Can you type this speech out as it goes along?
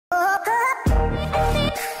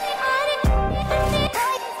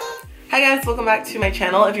Hi guys, welcome back to my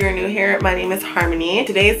channel. If you're new here, my name is Harmony.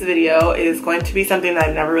 Today's video is going to be something that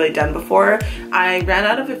I've never really done before. I ran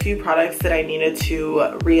out of a few products that I needed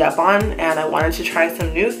to re-up on, and I wanted to try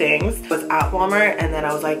some new things. I was at Walmart, and then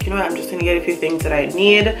I was like, you know what, I'm just gonna get a few things that I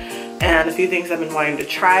need and a few things I've been wanting to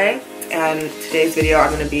try. And today's video,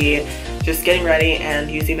 I'm gonna be just getting ready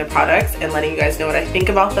and using the products and letting you guys know what I think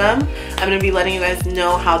about them. I'm gonna be letting you guys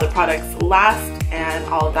know how the products last and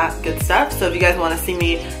all of that good stuff. So if you guys want to see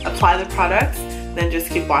me apply the products, then just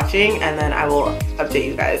keep watching and then I will update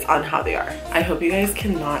you guys on how they are. I hope you guys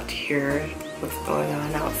cannot hear what's going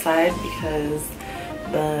on outside because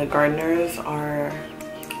the gardeners are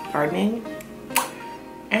gardening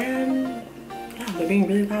and yeah, they're being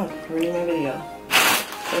really loud, ruining my video.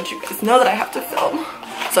 Don't you guys know that I have to film?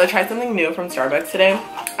 So I tried something new from Starbucks today.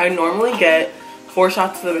 I normally get 4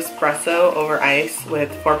 shots of espresso over ice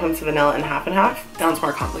with 4 pumps of vanilla and half. Sounds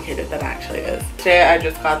more complicated than it actually is. Today I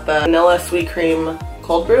just got the vanilla sweet cream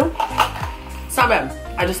cold brew. It's not bad.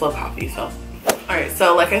 I just love coffee, so. Alright,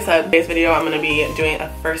 so like I said, today's video I'm going to be doing a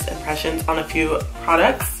first impressions on a few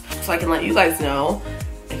products so I can let you guys know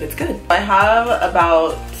if it's good. I have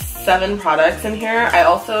about 7 products in here. I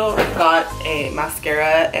also got a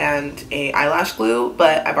mascara and a eyelash glue,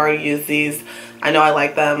 but I've already used these. I know I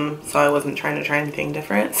like them, so I wasn't trying to try anything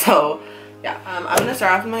different. So yeah, I'm gonna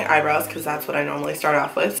start off with my eyebrows because that's what I normally start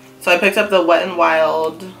off with. So I picked up the Wet n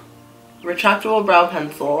Wild retractable brow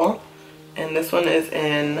pencil, and this one is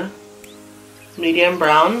in medium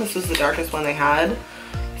brown. This was the darkest one they had,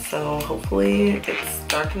 so hopefully it's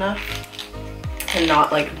dark enough and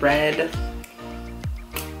not like red.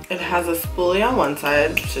 It has a spoolie on one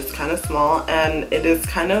side, which is kind of small, and it is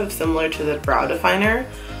kind of similar to the brow definer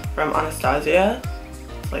from Anastasia.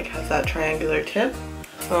 It's like has that triangular tip.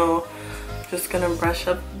 So just gonna brush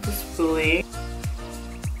up the spoolie.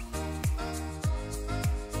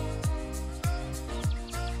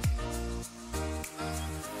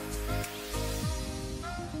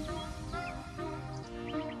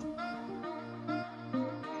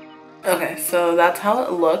 Okay, so that's how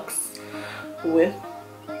it looks with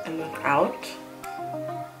and without.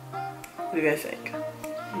 What do you guys think?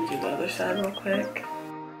 Let me do the other side real quick.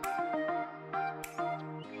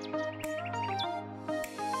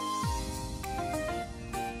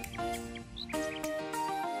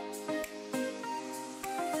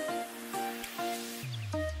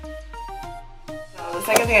 The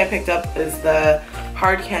second thing I picked up is the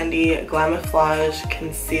Hard Candy Glamoflauge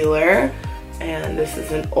Concealer, and this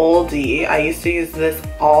is an oldie. I used to use this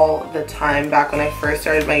all the time back when I first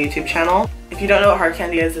started my YouTube channel. If you don't know what Hard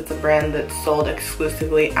Candy is, it's a brand that's sold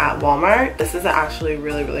exclusively at Walmart. This is actually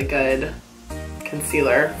really good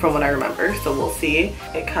concealer from what I remember, so we'll see.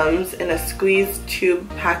 It comes in a squeeze tube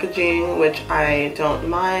packaging, which I don't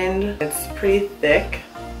mind. It's pretty thick.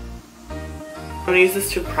 I'm gonna use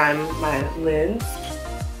this to prime my lids,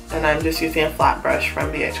 and I'm just using a flat brush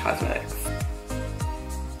from BH Cosmetics.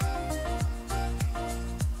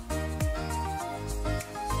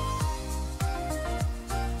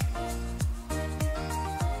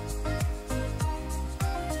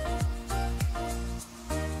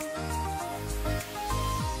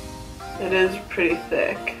 It is pretty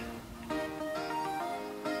thick.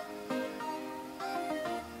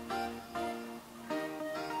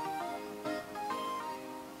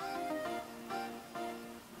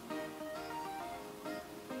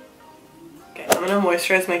 Okay, I'm gonna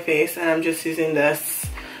moisturize my face, and I'm just using this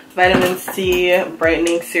vitamin C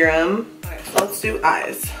brightening serum. Alright, so let's do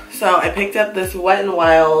eyes. So I picked up this Wet n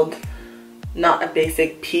Wild Not a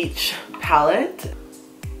Basic Peach palette.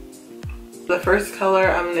 The first color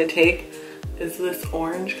I'm gonna take is this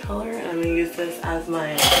orange color, and I'm gonna use this as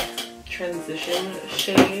my transition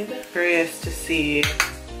shade. Curious to see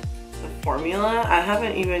the formula. I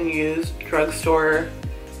haven't even used drugstore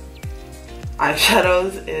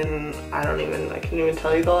eyeshadows in, I can't even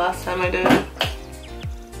tell you the last time I did.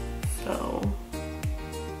 So,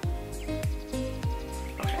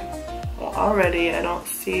 okay. Well, already I don't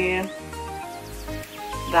see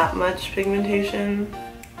that much pigmentation.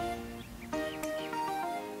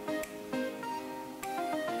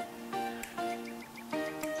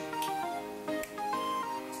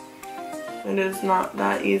 It is not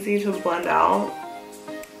that easy to blend out.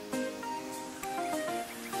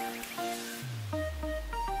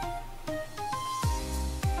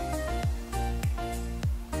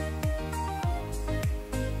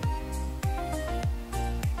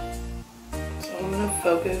 So I'm going to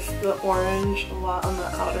focus the orange a lot on the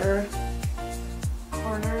outer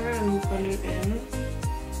corner and blend it in.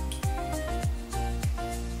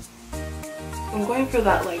 I'm going for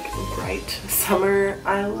that like bright summer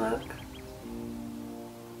eye look.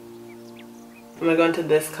 I'm gonna go into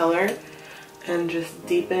this color and just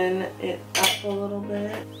deepen it up a little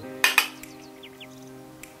bit.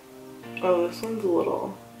 Oh, this one's a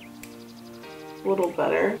little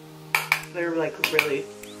better. They're like really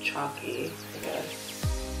chalky, I guess.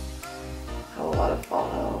 Have a lot of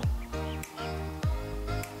fallout.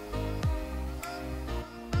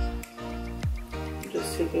 I'm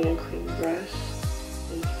just taking a clean brush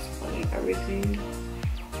and just blending everything.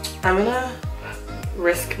 I'm gonna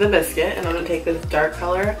risk the biscuit and I'm gonna take this dark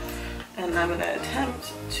color and I'm gonna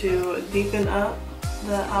attempt to deepen up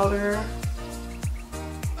the outer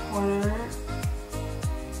corner.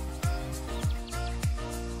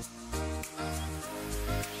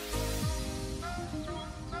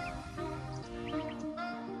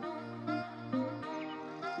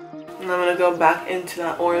 And I'm gonna go back into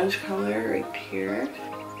that orange color right here.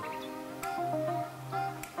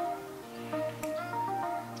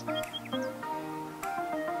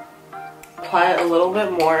 Apply it a little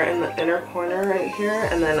bit more in the inner corner right here,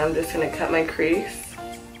 and then I'm just gonna cut my crease.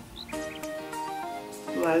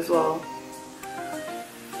 Might as well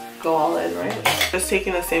go all in, right? Just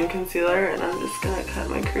taking the same concealer and I'm just gonna cut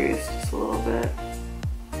my crease just a little bit.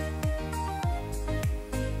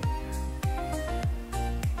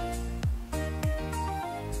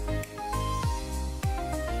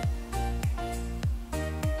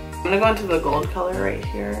 I'm gonna go into the gold color right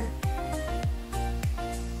here.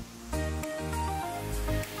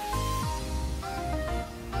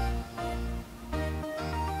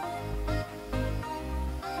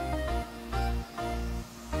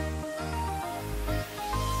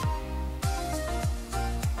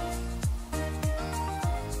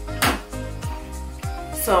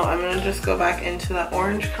 So I'm gonna just go back into that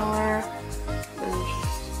orange color and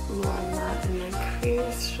just blend that in my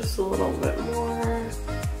crease just a little bit more.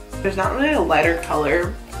 There's not really a lighter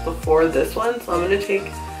color before this one, so I'm gonna take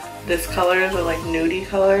this color, the like nudie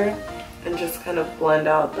color, and just kind of blend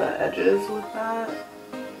out the edges with that.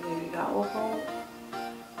 Maybe that will help.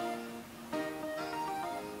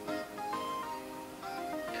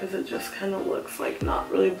 Because it just kind of looks like not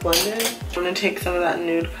really blended. I'm gonna take some of that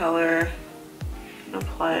nude color and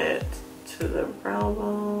apply it to the brow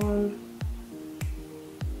bone.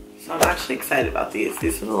 So I'm actually excited about these.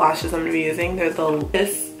 These are the lashes I'm gonna be using. They're the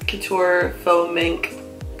Kiss Couture Faux Mink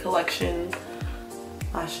Collection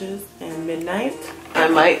lashes in Midnight. I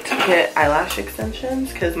might get eyelash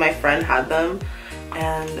extensions because my friend had them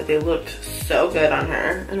and they looked so good on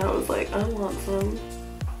her, and I was like, I want some.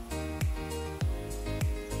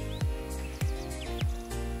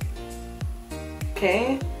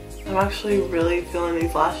 Okay, I'm actually really feeling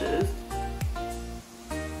these lashes.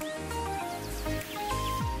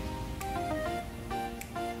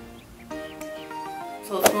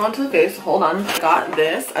 So let's move on to the face. Hold on. Got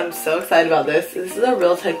this. I'm so excited about this. This is a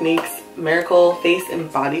Real Techniques Miracle Face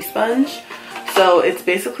and Body Sponge. So it's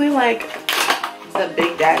basically like the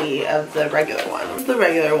big daddy of the regular one. This is the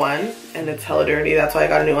regular one and it's hella dirty. That's why I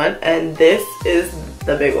got a new one. And this is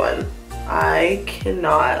the big one. I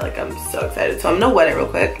cannot, like, I'm so excited. So I'm gonna wet it real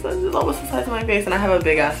quick. This is almost the size of my face and I have a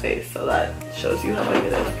big ass face, so that shows you how big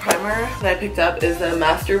it is. The primer that I picked up is the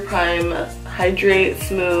Master Prime Hydrate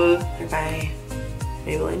Smooth by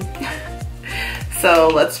Maybelline. So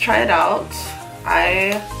let's try it out.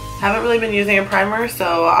 I haven't really been using a primer,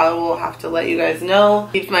 so I will have to let you guys know.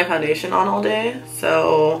 Keeps my foundation on all day,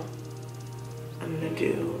 so I'm gonna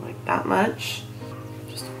do like that much.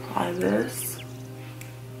 Just apply this.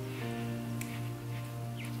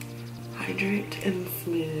 Hydrate and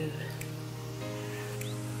smooth.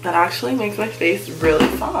 That actually makes my face really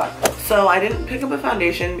soft. So I didn't pick up a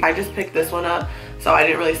foundation. I just picked this one up, so I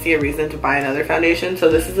didn't really see a reason to buy another foundation. So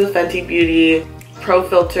this is the Fenty Beauty Pro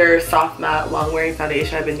Filter Soft Matte Long Wearing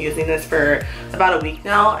Foundation. I've been using this for about a week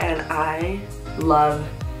now and I love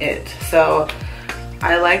it. So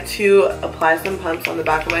I like to apply some pumps on the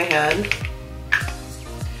back of my hand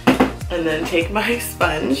and then take my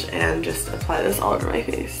sponge and just apply this all over my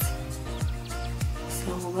face.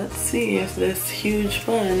 So let's see if this huge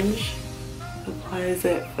sponge applies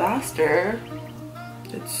it faster.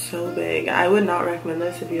 It's so big. I would not recommend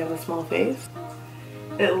this if you have a small face.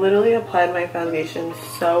 It literally applied my foundation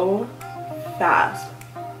so fast.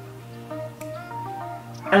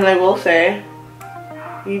 And I will say,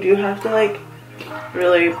 you do have to like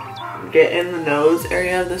really get in the nose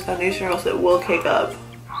area of this foundation or else it will cake up.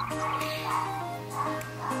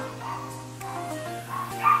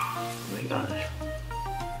 Oh my gosh.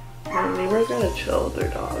 My neighbors gotta chill with their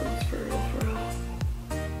dogs, for real, for real.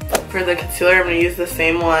 For the concealer, I'm gonna use the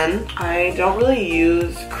same one. I don't really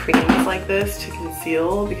use creams like this to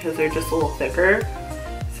conceal because they're just a little thicker.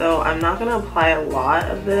 So I'm not gonna apply a lot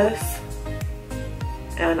of this.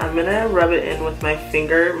 and I'm gonna rub it in with my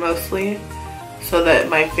finger mostly so that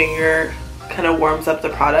my finger kind of warms up the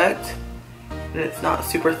product and it's not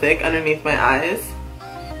super thick underneath my eyes.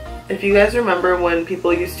 If you guys remember when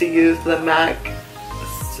people used to use the MAC,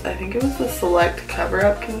 I think it was the Select Cover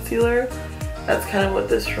Up Concealer, that's kind of what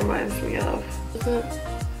this reminds me of.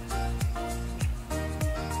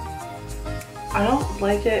 I don't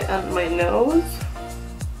like it on my nose.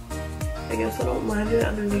 I guess I don't mind it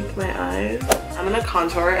underneath my eyes. I'm gonna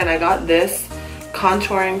contour, and I got this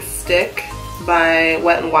contouring stick by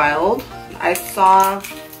Wet n Wild. I saw,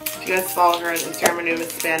 if you guys follow her on Instagram, her name is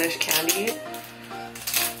Spanish Candy.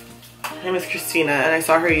 Her name is Christina, and I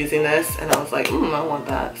saw her using this and I was like, I want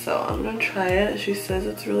that. So I'm gonna try it. She says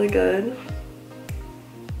it's really good.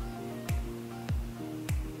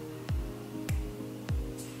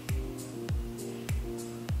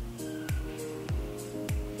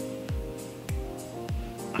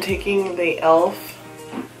 I'm taking the e.l.f.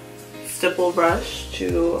 stipple brush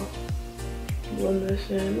to blend this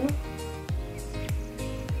in.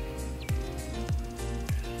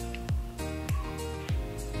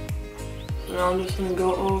 So now I'm just going to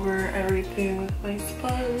go over everything with my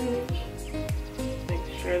sponge. Make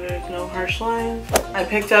sure there's no harsh lines. I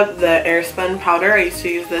picked up the airspun powder. I used to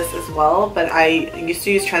use this as well, but I used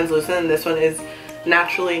to use translucent, and this one is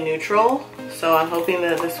naturally neutral. So I'm hoping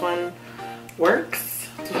that this one works.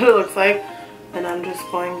 That's what it looks like. And I'm just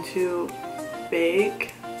going to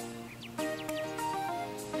bake.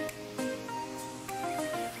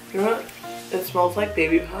 You know what? It smells like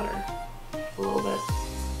baby powder. A little bit.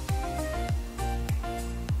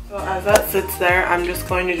 So as that sits there, I'm just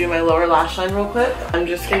going to do my lower lash line real quick. I'm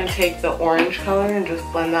just going to take the orange color and just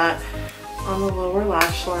blend that on the lower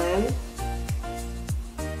lash line.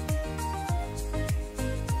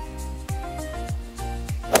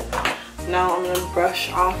 Now I'm going to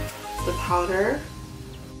brush off the powder.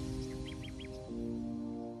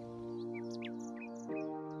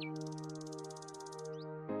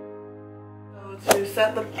 So to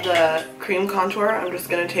set the cream contour, I'm just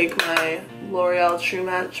going to take my L'Oreal True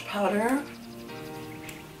Match powder.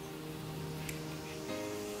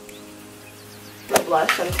 For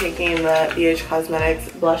blush, I'm taking the BH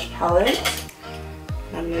Cosmetics blush palette.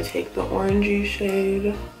 I'm going to take the orangey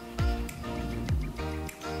shade.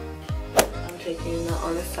 I'm taking the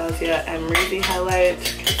Anastasia Amrezy highlight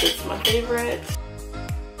because it's my favorite.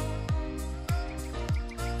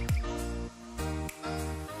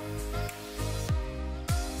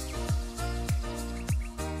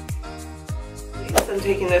 I'm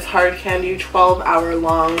taking this Hard Candy 12-hour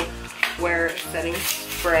long wear setting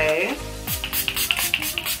spray.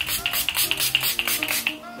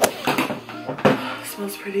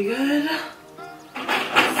 Smells pretty good.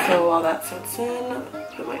 So while that sets in,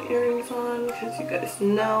 put my earrings on because you guys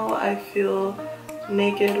know I feel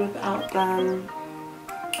naked without them.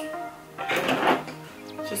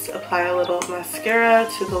 Just apply a little mascara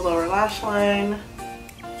to the lower lash line,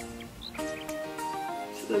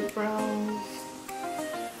 to the brows.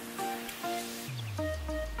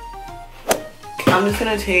 I'm just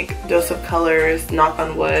going to take Dose of Colors Knock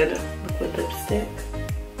on Wood liquid lipstick.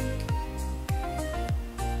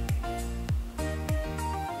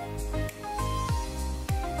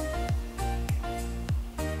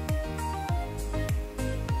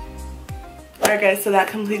 Alright guys, so that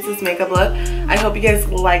completes this makeup look. I hope you guys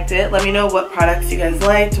liked it. Let me know what products you guys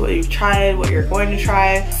liked, what you've tried, what you're going to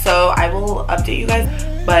try. So I will update you guys.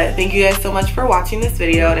 But thank you guys so much for watching this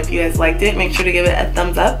video, and if you guys liked it, make sure to give it a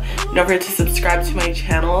thumbs up. Don't forget to subscribe to my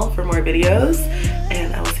channel for more videos,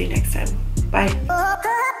 and I will see you next time.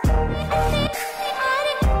 Bye.